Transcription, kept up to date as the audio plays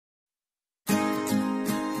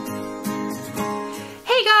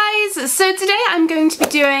So today I'm going to be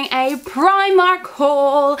doing a Primark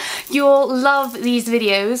haul. You'll love these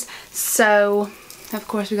videos, so of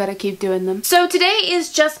course we gotta keep doing them. So today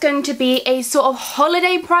is just going to be a sort of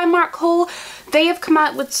holiday Primark haul. They have come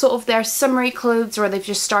out with sort of their summery clothes, or they've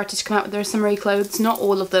just started to come out with their summery clothes, not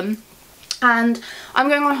all of them. And I'm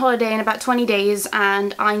going on holiday in about 20 days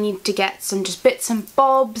and I need to get some just bits and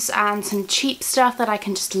bobs and some cheap stuff that I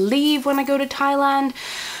can just leave when I go to Thailand.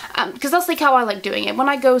 Because that's like how I like doing it. When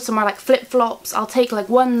I go somewhere like flip-flops, I'll take like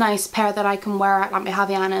one nice pair that I can wear at like my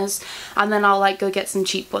Havaianas, and then I'll like go get some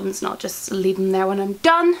cheap ones and I'll just leave them there when I'm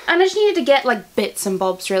done. And I just needed to get like bits and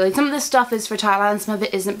bobs really. Some of this stuff is for Thailand, some of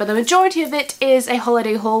it isn't, but the majority of it is a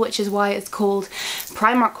holiday haul, which is why it's called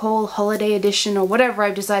Primark Haul Holiday Edition or whatever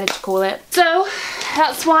I've decided to call it. So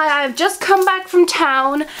that's why I've just come back from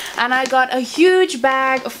town and I got a huge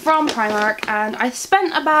bag from Primark, and I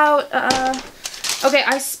spent about okay,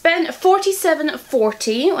 I spent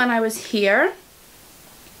 $47.40 when I was here.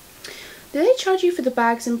 Did they charge you for the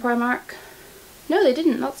bags in Primark? No, they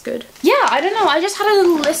didn't. That's good. Yeah, I don't know. I just had a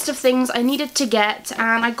little list of things I needed to get,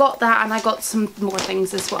 and I got that, and I got some more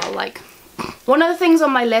things as well. Like, one of the things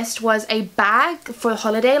on my list was a bag for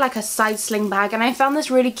holiday, like a side sling bag, and I found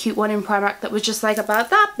this really cute one in Primark that was just like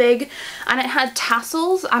about that big, and it had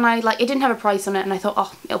tassels, and it didn't have a price on it, and I thought,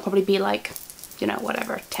 oh, it'll probably be like, you know,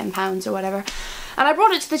 whatever, £10 or whatever. And I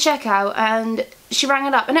brought it to the checkout and she rang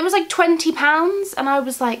it up and it was like £20, and I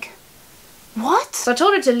was like, what? So I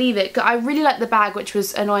told her to leave it because I really liked the bag, which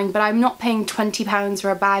was annoying, but I'm not paying £20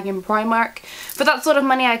 for a bag in Primark. For that sort of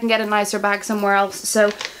money I can get a nicer bag somewhere else,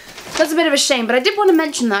 so that's a bit of a shame. But I did want to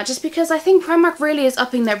mention that just because I think Primark really is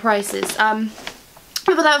upping their prices.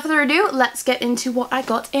 But without further ado, let's get into what I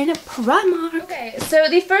got in Primark. Okay, so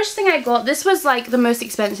the first thing I got, this was like the most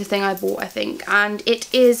expensive thing I bought, I think, and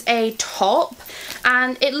it is a top,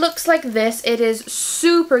 and it looks like this. It is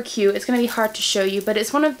super cute. It's going to be hard to show you, but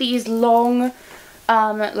it's one of these long,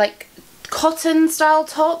 like cotton style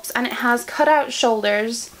tops, and it has cutout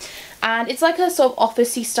shoulders. And it's like a sort of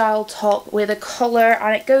officey style top with a collar,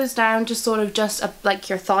 and it goes down to sort of just like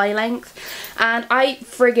your thigh length. And I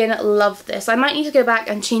friggin' love this. I might need to go back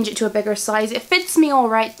and change it to a bigger size. It fits me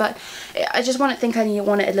alright, but I just want it a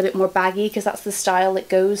little bit more baggy because that's the style it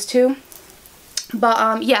goes to.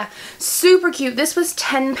 But yeah, super cute. This was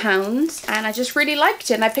 £10 and I just really liked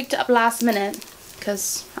it, and I picked it up last minute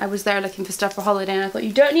because I was there looking for stuff for holiday and I thought,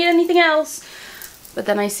 you don't need anything else. But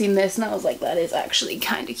then I seen this and I was like, that is actually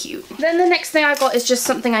kind of cute. Then the next thing I got is just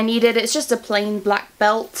something I needed. It's just a plain black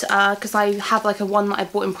belt because I have like a one that I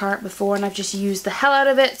bought in Primark before and I've just used the hell out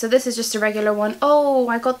of it. So this is just a regular one. Oh,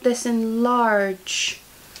 I got this in large.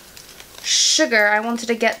 Sugar. I wanted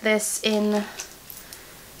to get this in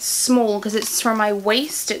small because it's for my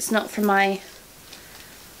waist. It's not for my...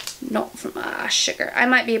 sugar. I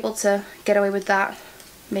might be able to get away with that.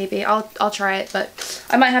 Maybe. I'll try it, but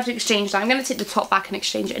I might have to exchange that. I'm going to take the top back and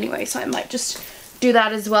exchange it anyway, so I might just do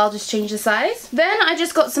that as well, just change the size. Then I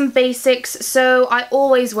just got some basics, so I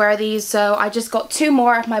always wear these, so I just got two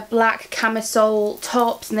more of my black camisole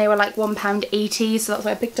tops, and they were like £1.80, so that's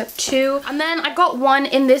why I picked up two. And then I got one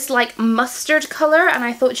in this like mustard colour, and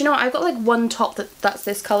I thought, you know what, I've got like one top that's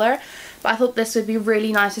this colour, but I thought this would be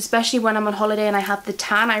really nice, especially when I'm on holiday and I have the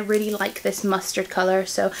tan. I really like this mustard colour.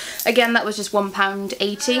 So again, that was just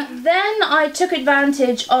 £1.80. Then I took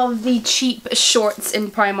advantage of the cheap shorts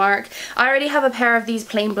in Primark. I already have a pair of these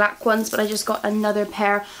plain black ones, but I just got another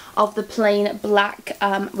pair of the plain black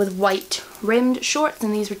with white rimmed shorts,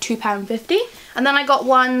 and these were £2.50. And then I got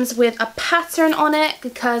ones with a pattern on it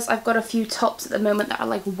because I've got a few tops at the moment that are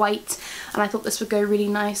like white, and I thought this would go really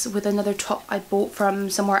nice with another top I bought from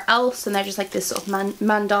somewhere else, and they're just like this sort of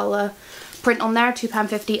mandala print on there,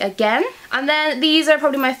 £2.50 again. And then these are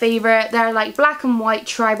probably my favourite. They're like black and white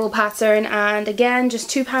tribal pattern, and again just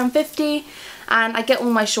 £2.50. And I get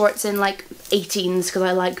all my shorts in like 18s because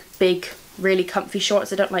I like big, really comfy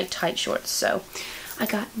shorts. I don't like tight shorts, so I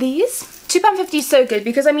got these. £2.50 is so good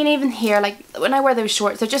because I mean, even here, like when I wear those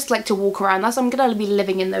shorts, they're just like to walk around. I'm gonna be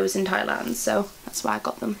living in those in Thailand, so that's why I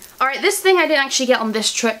got them. Alright, this thing I didn't actually get on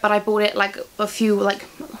this trip, but I bought it like a few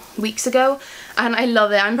weeks ago, and I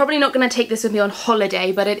love it. I'm probably not gonna take this with me on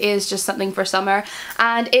holiday, but it is just something for summer,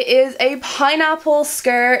 and it is a pineapple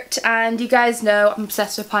skirt, and you guys know I'm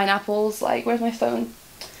obsessed with pineapples. Like, where's my phone?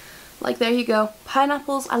 Like, there you go.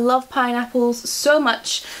 Pineapples. I love pineapples so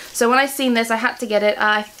much. So when I seen this, I had to get it.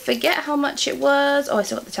 I forget how much it was. Oh, I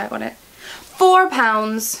still got the tag on it.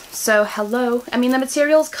 £4. So hello. I mean, the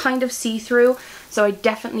material's kind of see-through, so I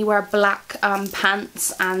definitely wear black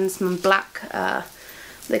pants and some black, what are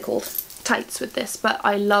they called? tights with this, but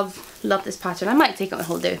I love this pattern. I might take it on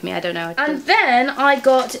holiday with me, I don't know. And then I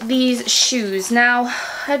got these shoes. Now,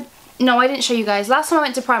 no, I didn't show you guys. Last time I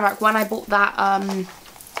went to Primark, when I bought that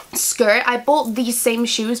skirt, I bought these same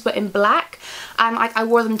shoes but in black, and I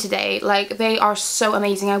wore them today. Like, they are so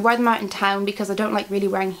amazing. I wear them out in town because I don't like really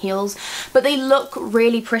wearing heels, but they look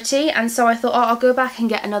really pretty, and so I thought, oh, I'll go back and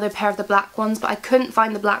get another pair of the black ones, but I couldn't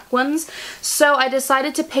find the black ones, so I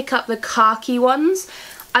decided to pick up the khaki ones.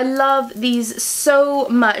 I love these so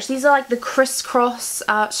much. These are like the crisscross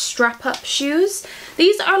strap-up shoes.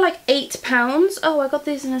 These are like £8. Oh, I got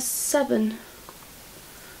these in a 7.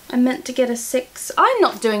 I meant to get a 6. I'm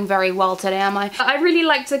not doing very well today, am I? I really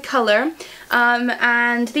liked the colour,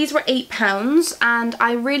 and these were £8, and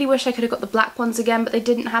I really wish I could have got the black ones again, but they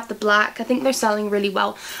didn't have the black. I think they're selling really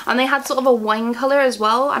well, and they had sort of a wine colour as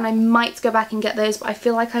well, and I might go back and get those, but I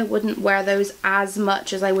feel like I wouldn't wear those as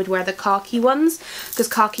much as I would wear the khaki ones, because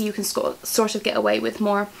khaki you can sort of get away with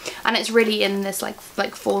more, and it's really in this like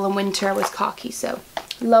fall and winter with khaki, so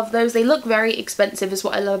love those. They look very expensive is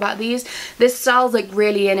what I love about these. This style's like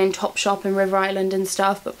really in Topshop and River Island and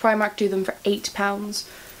stuff, but Primark do them for £8.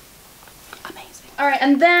 Amazing. Alright,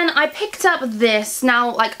 and then I picked up this.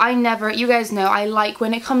 Now, like, you guys know, I like,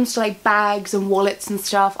 when it comes to like bags and wallets and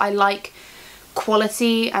stuff, I like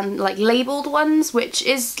quality and like labelled ones, which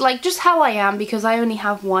is like just how I am, because I only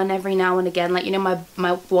have one every now and again, like, you know,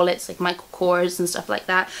 my wallets, like Michael Kors and stuff like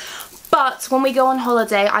that. But when we go on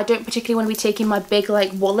holiday, I don't particularly want to be taking my big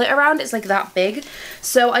like wallet around. It's like that big.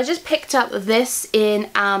 So I just picked up this in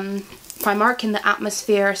Primark in the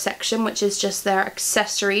Atmosphere section, which is just their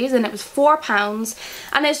accessories, and it was £4,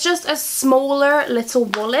 and it's just a smaller little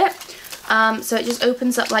wallet. So it just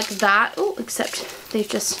opens up like that. Oh, except they've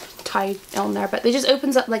just tied on there, but it just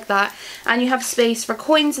opens up like that, and you have space for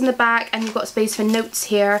coins in the back, and you've got space for notes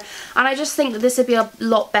here, and I just think that this would be a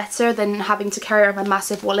lot better than having to carry around my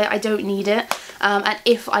massive wallet. I don't need it, and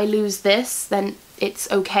if I lose this, then it's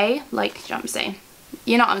okay. Like, you know what I'm saying?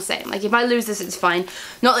 You know what I'm saying? Like, if I lose this, it's fine.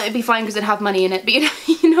 Not that it'd be fine because it'd have money in it, but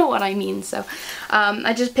you know what I mean. So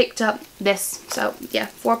I just picked up this. So yeah,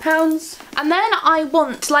 £4. And then I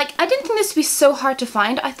didn't think this would be so hard to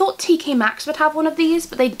find. I thought TK Maxx would have one of these,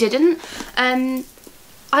 but they didn't.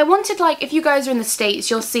 I wanted, like, if you guys are in the States,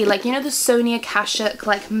 you'll see, like, you know, the Sonia Kashuk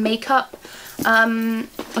like makeup,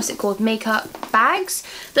 what's it called, makeup bags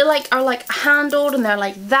that like are like handled, and they're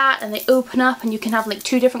like that, and they open up and you can have like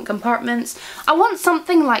 2 different compartments. I want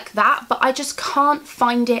something like that, but I just can't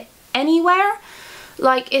find it anywhere.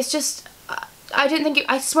 Like, it's just, I don't think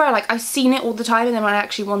I swear, like, I've seen it all the time, and then when I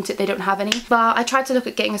actually want it, they don't have any. But I tried to look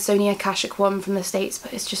at getting a Sonia Kashuk one from the States,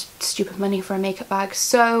 but it's just stupid money for a makeup bag.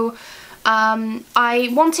 So I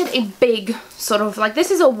wanted a big sort of, like,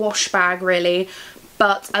 this is a wash bag really,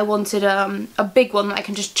 but I wanted a big one that I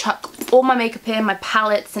can just chuck all my makeup in, my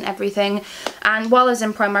palettes and everything. And while I was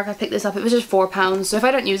in Primark, I picked this up. It was just £4, so if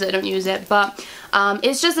I don't use it, I don't use it. But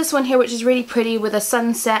it's just this one here, which is really pretty with a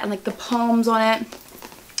sunset and like the palms on it.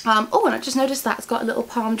 Oh, and I just noticed that it's got a little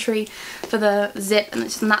palm tree for the zip, and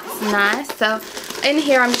that's nice. So in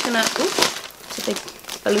here I'm just gonna, oops, it's a big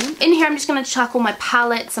balloon. In here I'm just going to chuck all my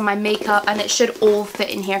palettes and my makeup, and it should all fit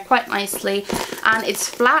in here quite nicely. And it's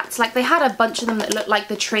flat. Like, they had a bunch of them that look like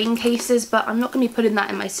the train cases, but I'm not going to be putting that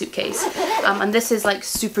in my suitcase. And this is like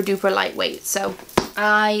super duper lightweight, so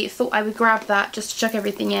I thought I would grab that just to chuck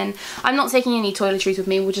everything in. I'm not taking any toiletries with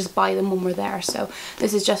me, we'll just buy them when we're there, so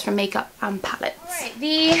this is just for makeup and palettes. Alright,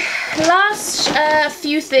 the last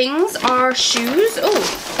few things are shoes.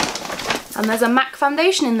 Oh, and there's a MAC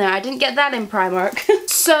foundation in there. I didn't get that in Primark.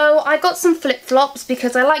 So I got some flip-flops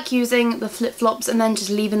because I like using the flip-flops and then just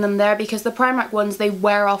leaving them there, because the Primark ones, they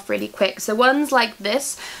wear off really quick. So ones like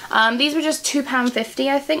this, these were just £2.50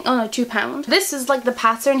 I think. Oh no, £2. This is like the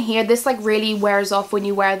pattern here. This like really wears off when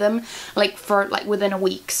you wear them, like for like within a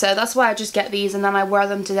week. So that's why I just get these, and then I wear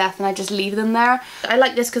them to death and I just leave them there. I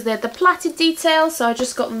like this because they have the plaited detail, so I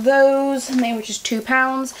just got those, and they were just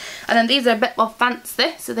 £2. And then these are a bit more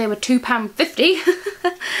fancy, so they were £2.50.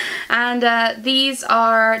 And these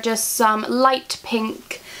are just some light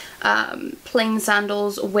pink plain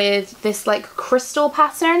sandals with this like crystal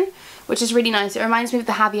pattern, which is really nice. It reminds me of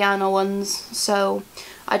the Havaiana ones, so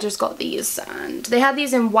I just got these. And they had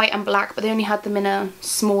these in white and black, but they only had them in a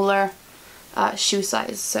smaller shoe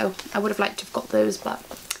size, so I would have liked to have got those, but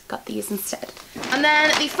got these instead. And then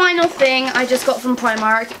the final thing I just got from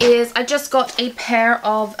Primark is I just got a pair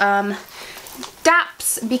of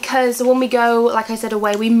Daps, because when we go, like I said,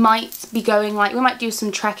 away, we might be going, like, we might do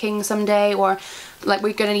some trekking someday, or like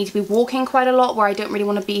we're going to need to be walking quite a lot where I don't really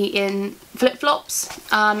want to be in flip-flops.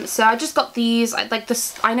 So I just got these. I like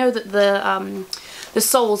this. I know that the the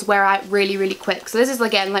soles wear out really, really quick. So this is,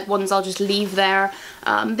 again, like ones I'll just leave there.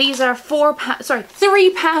 These are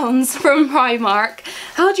 £3 from Primark.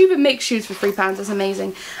 How do you even make shoes for £3? That's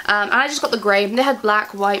amazing. And I just got the grey. They had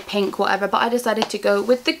black, white, pink, whatever, but I decided to go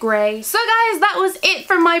with the grey. So guys, that was it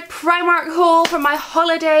for my Primark haul for my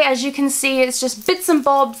holiday. As you can see, it's just bits and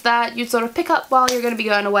bobs that you sort of pick up while you're going to be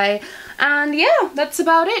going away. And yeah, that's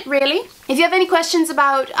about it really. If you have any questions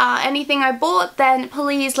about anything I bought, then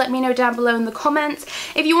please let me know down below in the comments.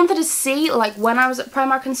 If you wanted to see like when I was at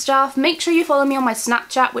Primark and stuff, make sure you follow me on my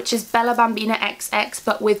Snapchat, which is BellaBambinaxX,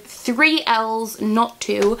 but with 3 L's, not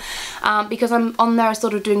 2, because I'm on there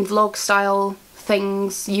sort of doing vlog style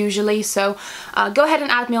things usually. So go ahead and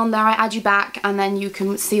add me on there. I add you back, and then you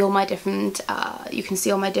can see all my different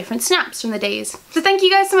snaps from the days. So thank you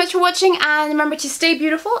guys so much for watching, and remember to stay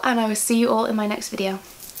beautiful, and I will see you all in my next video.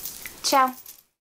 Ciao.